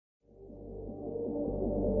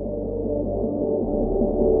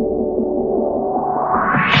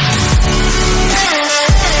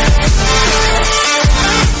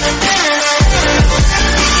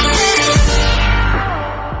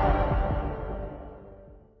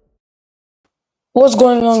What's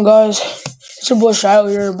going on, guys? It's your boy Shiloh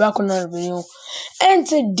here, back with another video. And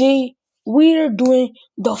today we are doing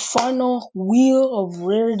the final Wheel of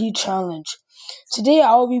Rarity challenge. Today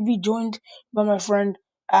I will be joined by my friend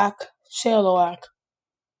Ak. Say hello, Ak.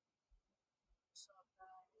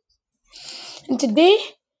 And today,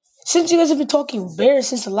 since you guys have been talking bear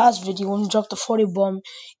since the last video when we dropped the 40 bomb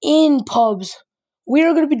in pubs, we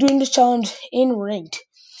are going to be doing this challenge in ranked.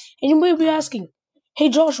 And you might be asking, hey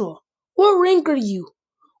Joshua, what rank are you?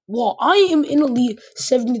 Well, I am in elite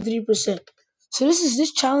 73%. So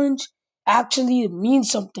this challenge actually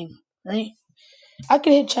means something, right? I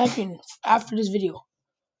can hit champion after this video.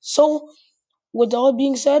 So with that all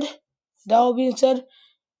being said,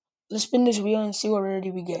 let's spin this wheel and see what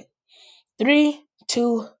rarity we get. 3,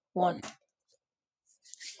 2, 1.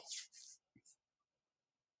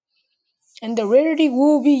 And the rarity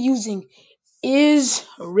we'll be using is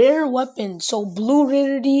rare weapon. So blue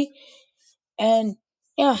rarity, and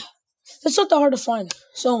yeah, it's not that hard to find.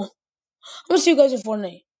 So I'm gonna see you guys in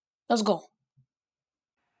Fortnite. Let's go.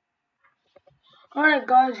 Alright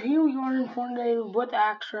guys, here we are in Fortnite with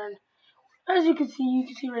action. As you can see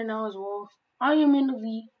right now as well, I am in the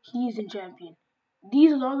league, he is in champion.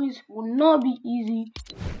 These lobbies will not be easy,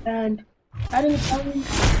 and adding a challenge,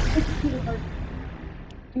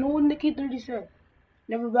 you know what Nikki 30 said?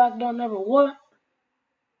 Never back down, never what?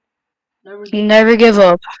 Never give up. Never give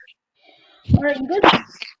up. Alright,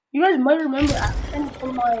 you guys might remember action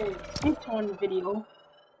from my Victon video.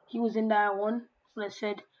 He was in that one, and I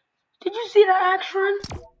said, did you see that action?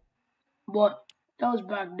 But that was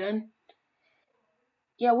back then.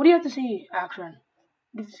 Yeah, what do you have to say, action?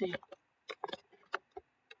 What do you have to say?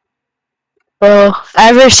 Well,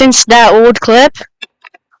 ever since that old clip,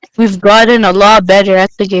 we've gotten a lot better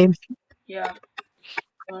at the game. Yeah.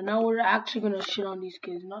 Now we're actually gonna shit on these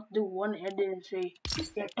kids, not do one edit and say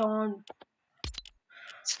get on.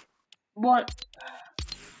 But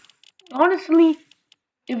honestly,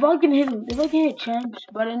 if I can hit champs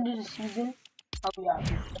by the end of the season, I'll be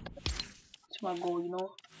happy. It's my goal, you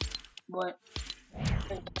know. But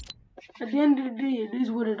at the end of the day, it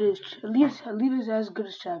is what it is. At least is as good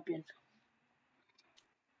as champion.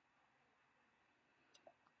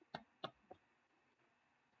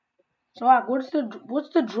 So what's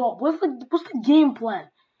the draw? What's the game plan?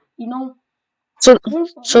 You know, So,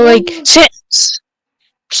 so when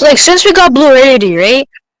like since we got blue rarity, right?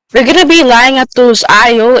 We're gonna be lying at those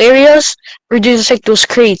IO areas where there's like those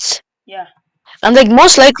crates, yeah. and like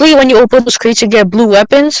most likely when you open those crates, you get blue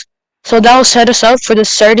weapons. So that will set us up for the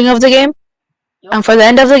starting of the game, Yup. and for the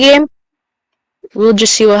end of the game, we'll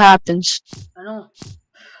just see what happens. I know.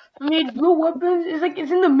 I mean, blue weapons is like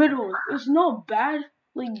it's in the middle. It's not bad,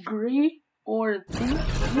 like gray or pink.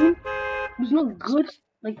 Green. It's not good,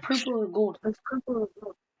 like purple or gold.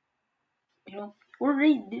 You know, we're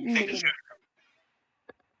right in the middle.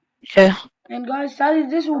 Yeah. And guys, sadly,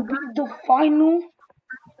 this will be the final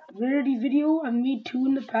rarity video. I made two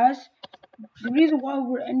in the past. The reason why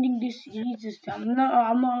we're ending this series is I don't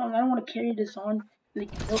want to carry this on.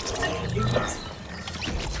 Like,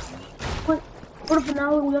 but for the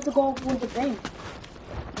finale, we have to go with the bang.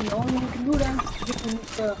 You know, and we can do that. Just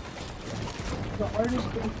with the artist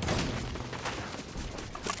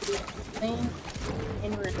playing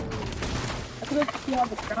in written. I could like to see how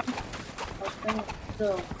the ground I was playing the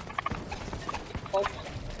folks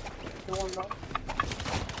the one though.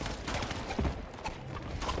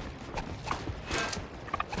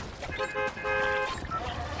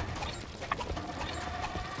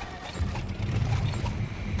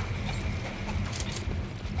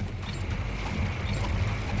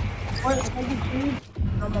 Or if I get food,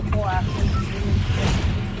 I'm a full action.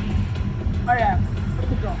 Alright, what's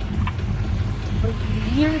the draw? For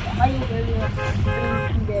years I area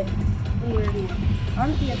in the area.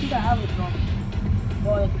 Honestly I think I have a draw.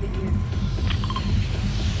 Oh, it's a big year.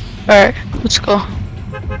 All right, let's go.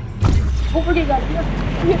 Don't forget guys,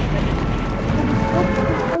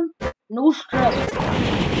 no stress.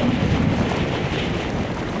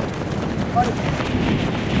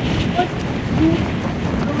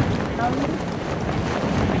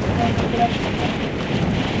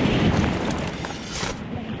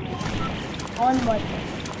 On my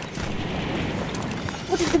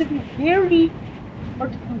what is gonna be very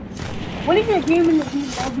hard to do. Winning a game in the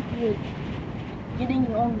league lobby is getting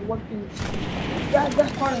your own weapons.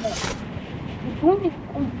 That's part of that. But doing it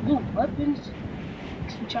on blue weapons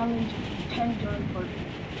makes the challenge 10 times harder.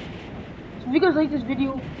 So if you guys like this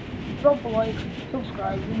video, drop a like,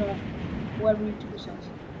 subscribe, you know, whatever YouTuber says.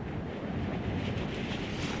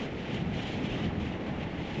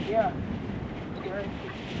 Yeah, it's good.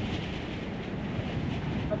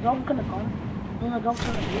 My dog's gonna come. No, don't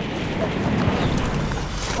turn it.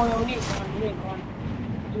 Oh, no, we ain't gone. We ain't gone.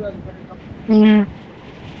 You guys better go. Mm.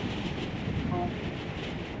 Oh,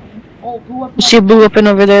 oh, blue weapon You on see the a blue ground. weapon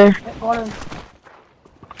over there. I got him.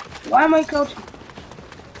 Why am I crouching?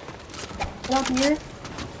 Get out here.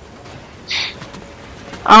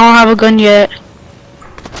 I don't have a gun yet.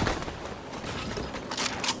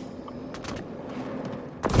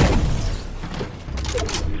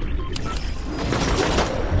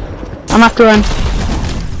 I'm have to run.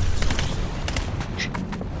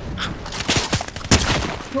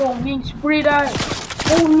 Yo, I'm being sprayed at.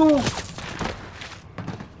 Oh no.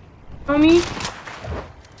 Mommy?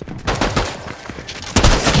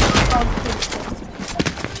 Oh my god.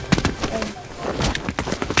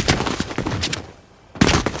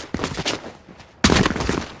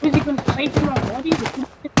 Is he gonna fight in my body?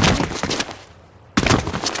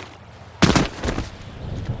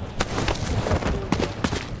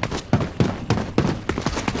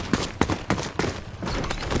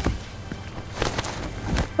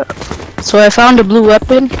 So I found a blue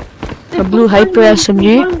weapon, a blue hyper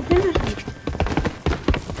SMG.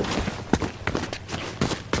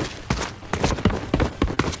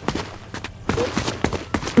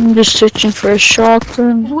 I'm just searching for a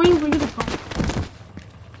shotgun. He's waiting for you to come.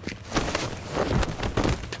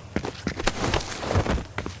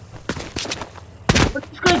 But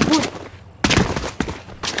this guy's good.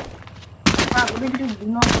 Ah, what did you do?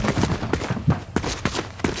 Not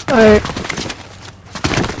Alright.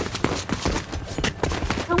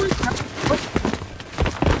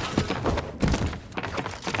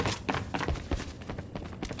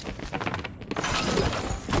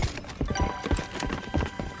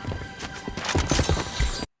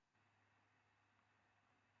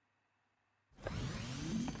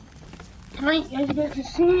 Tonight, as you guys can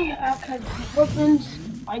see, I had weapons.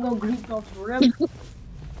 I got griefed off the rip.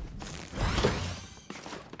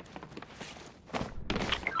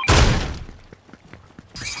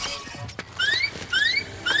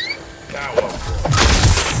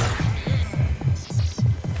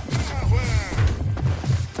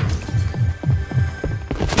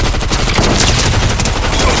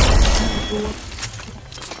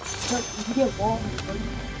 You get wall.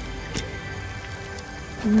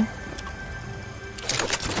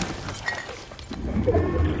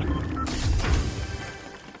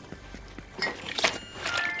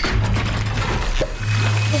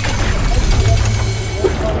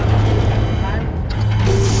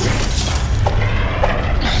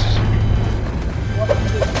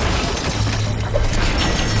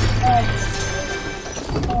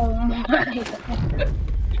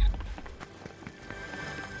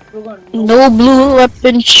 No blue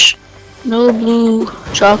weapon. No blue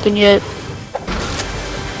shotgun yet.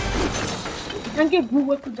 You can't get blue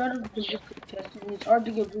weapons out of the victory chest, and it's hard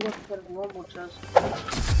to get blue weapons out of normal chest.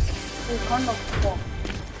 It's kind of fun.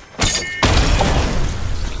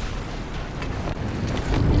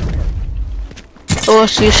 Oh, I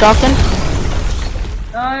see a shotgun.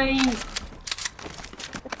 Nice!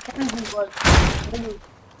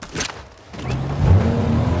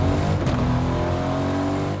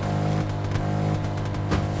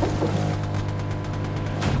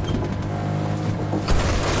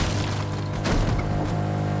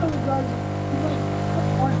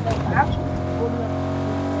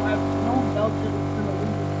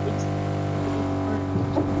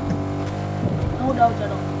 No doubt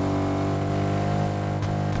at all.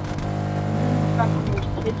 In fact, those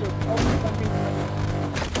kids are always something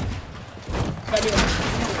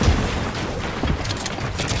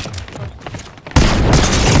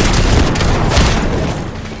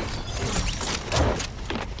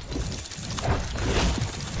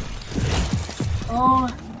Oh,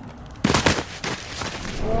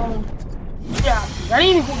 yeah, that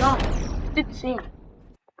didn't even go down. It did the same.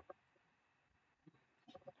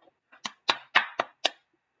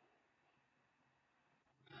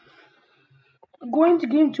 Going to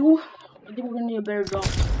game 2, I think we're gonna need a better job.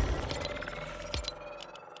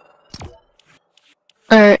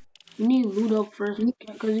 Alright. We need to loot up first,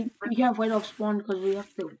 because we can't fight off spawn because we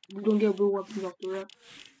don't get blue weapons off the rep.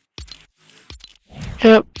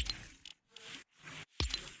 Yep.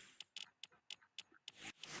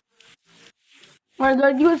 Alright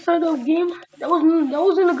guys, you guys saw the game? That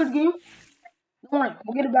wasn't a good game. Don't worry,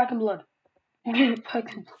 we'll get it back in blood. We'll get it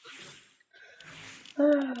back in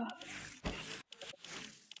blood.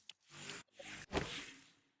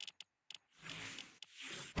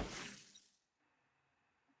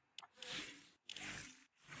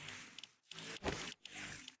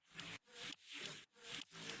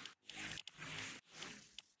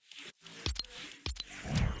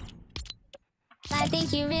 I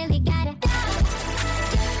think you really got it.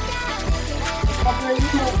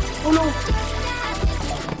 Oh no.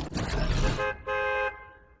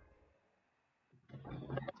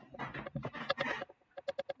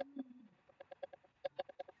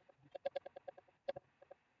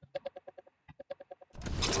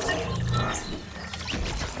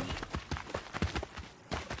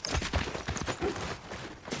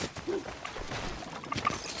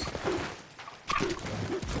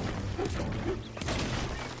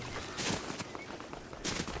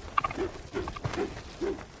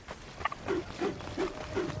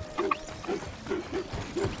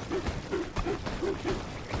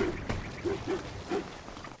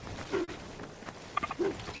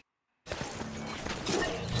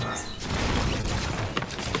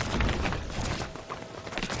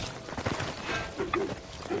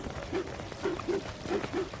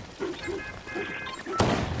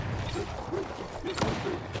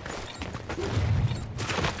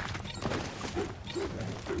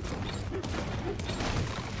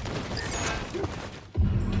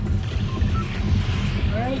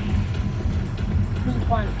 Alright. This is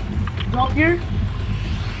fine. Drop here.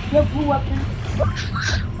 You have blue weapon.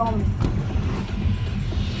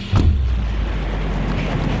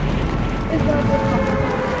 It's gonna go.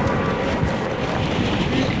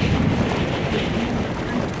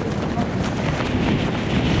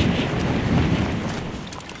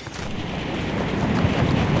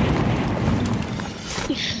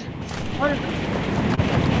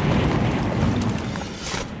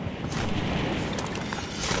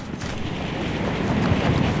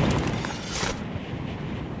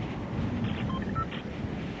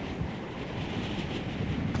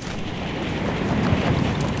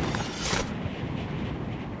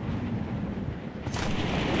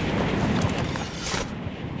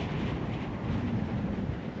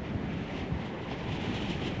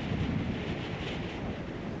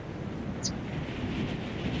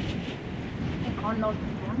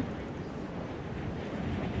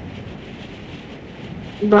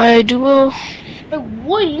 Bye, duo. Like,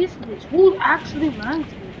 what is this? Who actually ran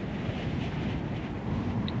to me?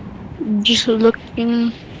 Just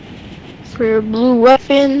looking for a blue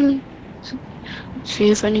weapon.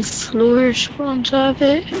 See if any floor spawns have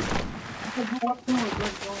it. The blue weapon was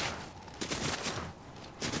good, bro.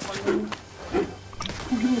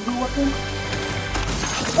 Who gave me a blue weapon?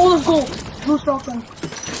 Oh, let's go! Blue shotgun.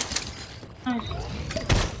 Nice.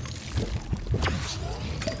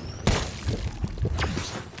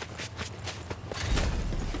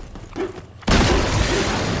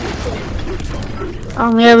 I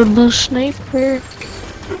only have a blue sniper. You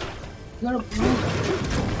got a blue.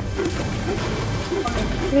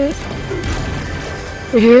 Right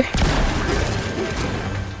here.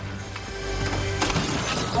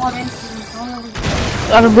 Oh, I didn't see it.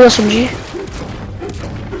 I have a blue SMG.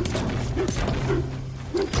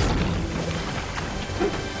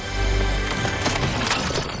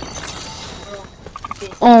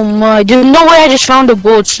 Oh my, there's no way I just found a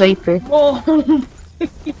gold sniper. Whoa!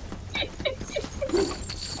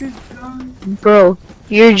 Bro,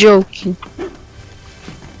 you're joking.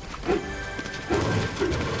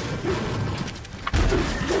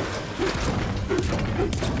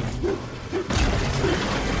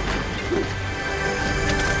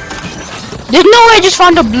 There's no way I just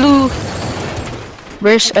found a blue.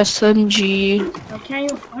 Where's SMG? Can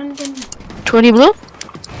you find them? 20 blue?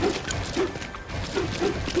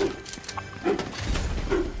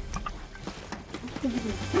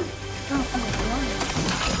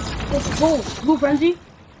 Let's go. Blue frenzy.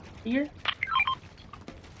 Here.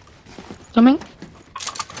 Coming?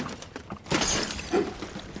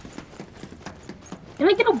 Can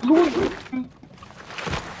I get a blue one?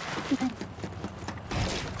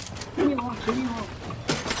 Give me one. Give me one.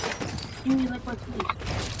 Give me like my please.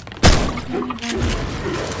 Give me that.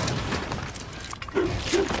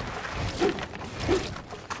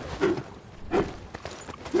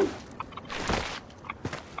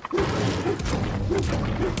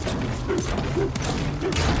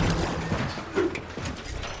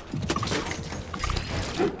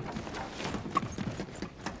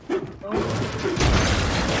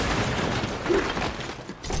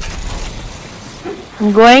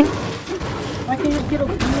 I'm going. I can just get a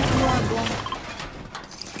blue one.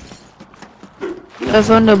 I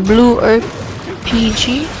found a blue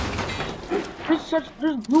RPG.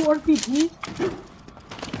 There's blue RPGs.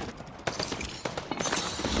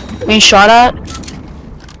 Being shot at.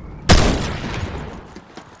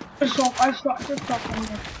 I shot from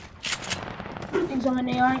there. Things on an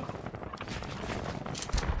AI.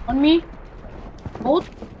 On me. Both.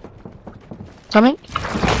 Coming.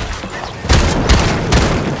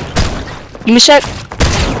 Give me a sec.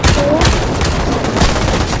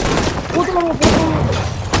 Both of them.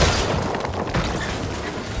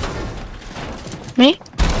 Me?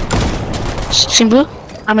 Team blue?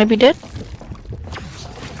 I might be dead.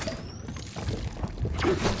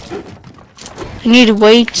 I need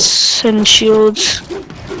weights and shields.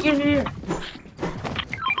 Here.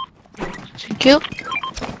 Thank you.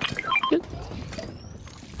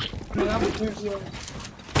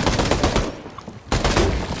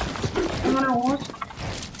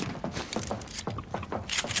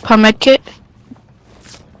 Permit kit.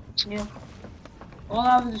 Yeah. All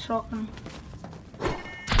I have is a shotgun.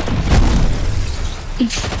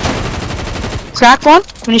 Crack one.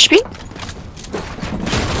 Finish me.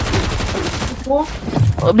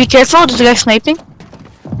 Oh, be careful, there's a guy sniping.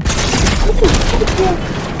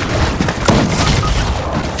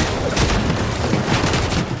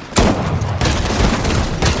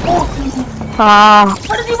 Ah.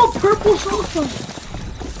 Why does he have a purple shotgun?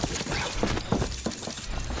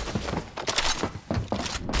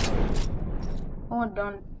 Oh, I'm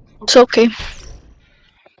done. It's okay.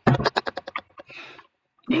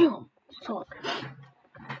 Damn. Fuck.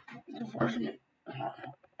 It's unfortunate.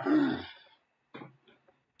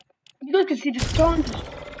 You guys can see this challenge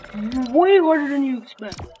is way harder than you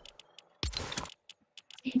expect.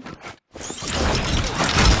 If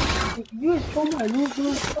you guys saw my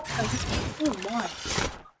little stuff, I just oh my.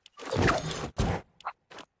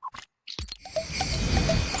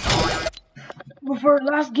 But for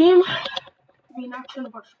last game, we in action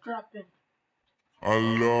about strapping.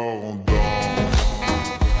 Alors on danse.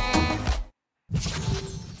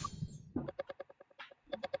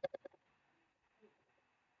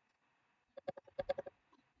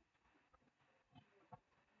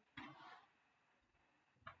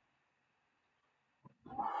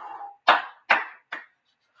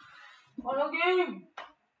 Final game!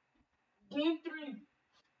 Game 3!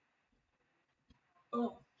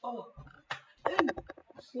 Oh. Hey!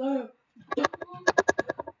 Slam!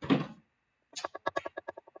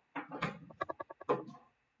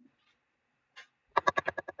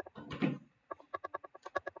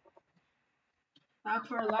 Back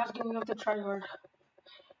for our last game, we have to try hard.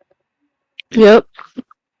 Yep.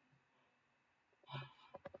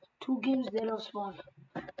 2 games dead of spawn.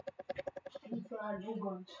 And for our no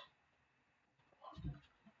guns.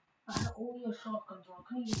 I had only a shotgun, so I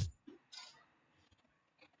couldn't use.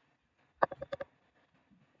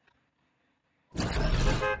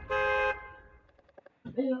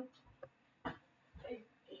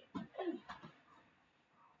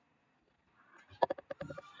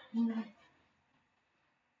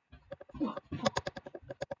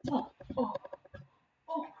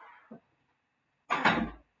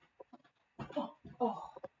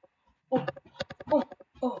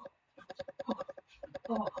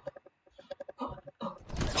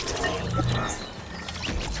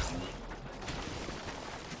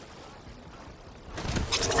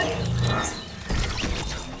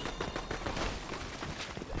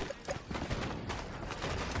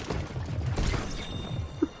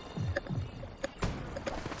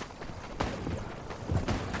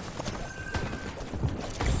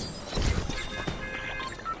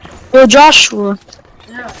 Yo, Joshua.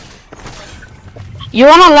 Yeah. You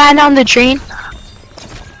wanna land on the train?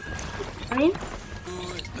 Train?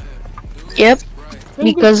 Yep.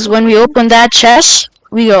 Because when we open that chest,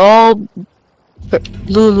 we are all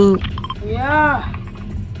Lulu. Yeah.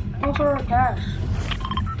 Thanks for our cash.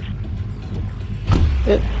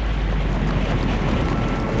 Yep.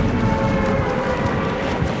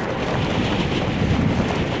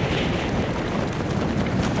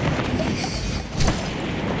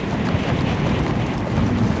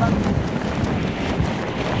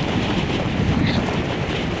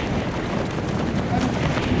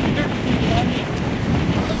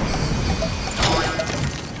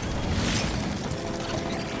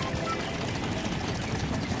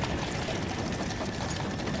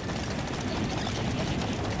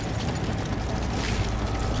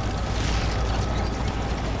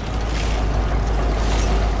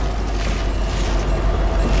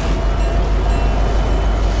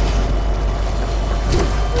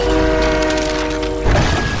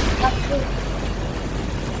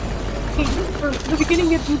 The beginning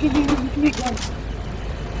gets we can get guns.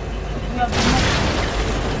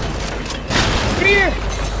 Get here!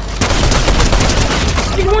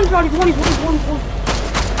 He's one shot, he's one.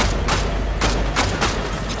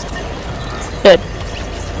 Good.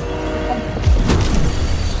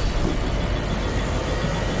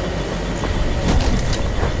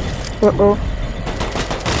 Uh-oh.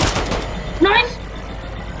 Nice!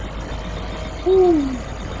 Ooh,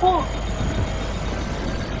 fuck.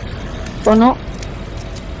 Oh no.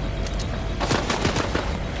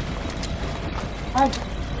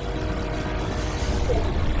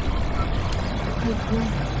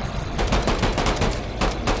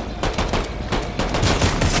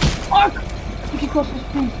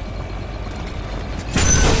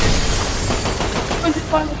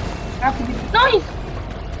 Nice!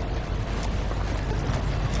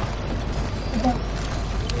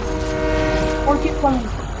 Or keep running.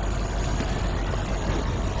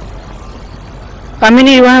 I'm gonna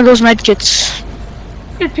need one of those medkits.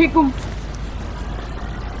 Here, take them.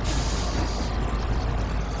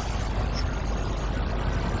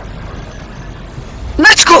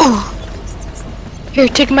 Let's go! Here,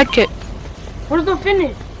 take medkit. Where's the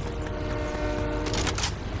finish?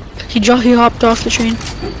 He hopped off the train.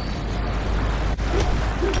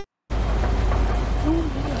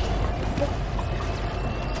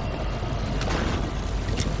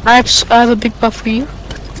 I have a big buff for you.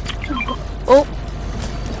 Oh.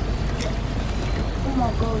 Oh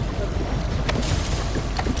my god.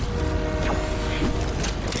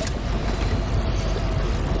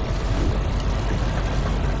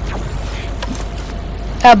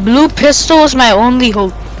 That blue pistol is my only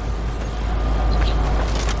hope.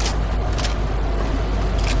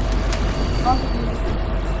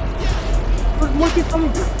 Where's more kids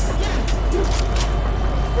coming?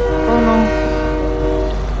 Oh no.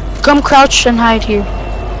 Come crouch and hide here.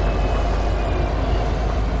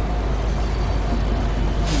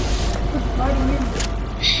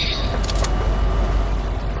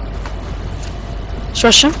 Let's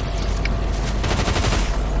rush him.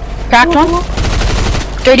 Cracked one.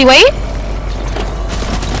 30 weight.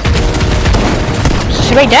 Is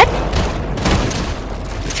he right dead?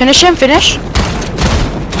 Finish him, finish.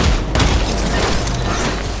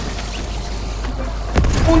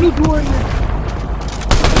 Only door in there.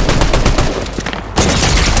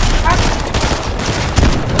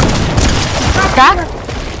 Crack.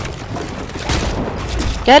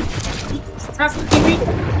 Dead.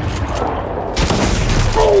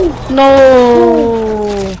 No.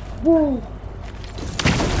 Whoa.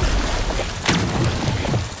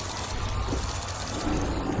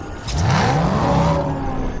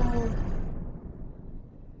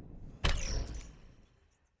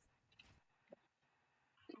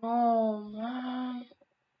 Oh.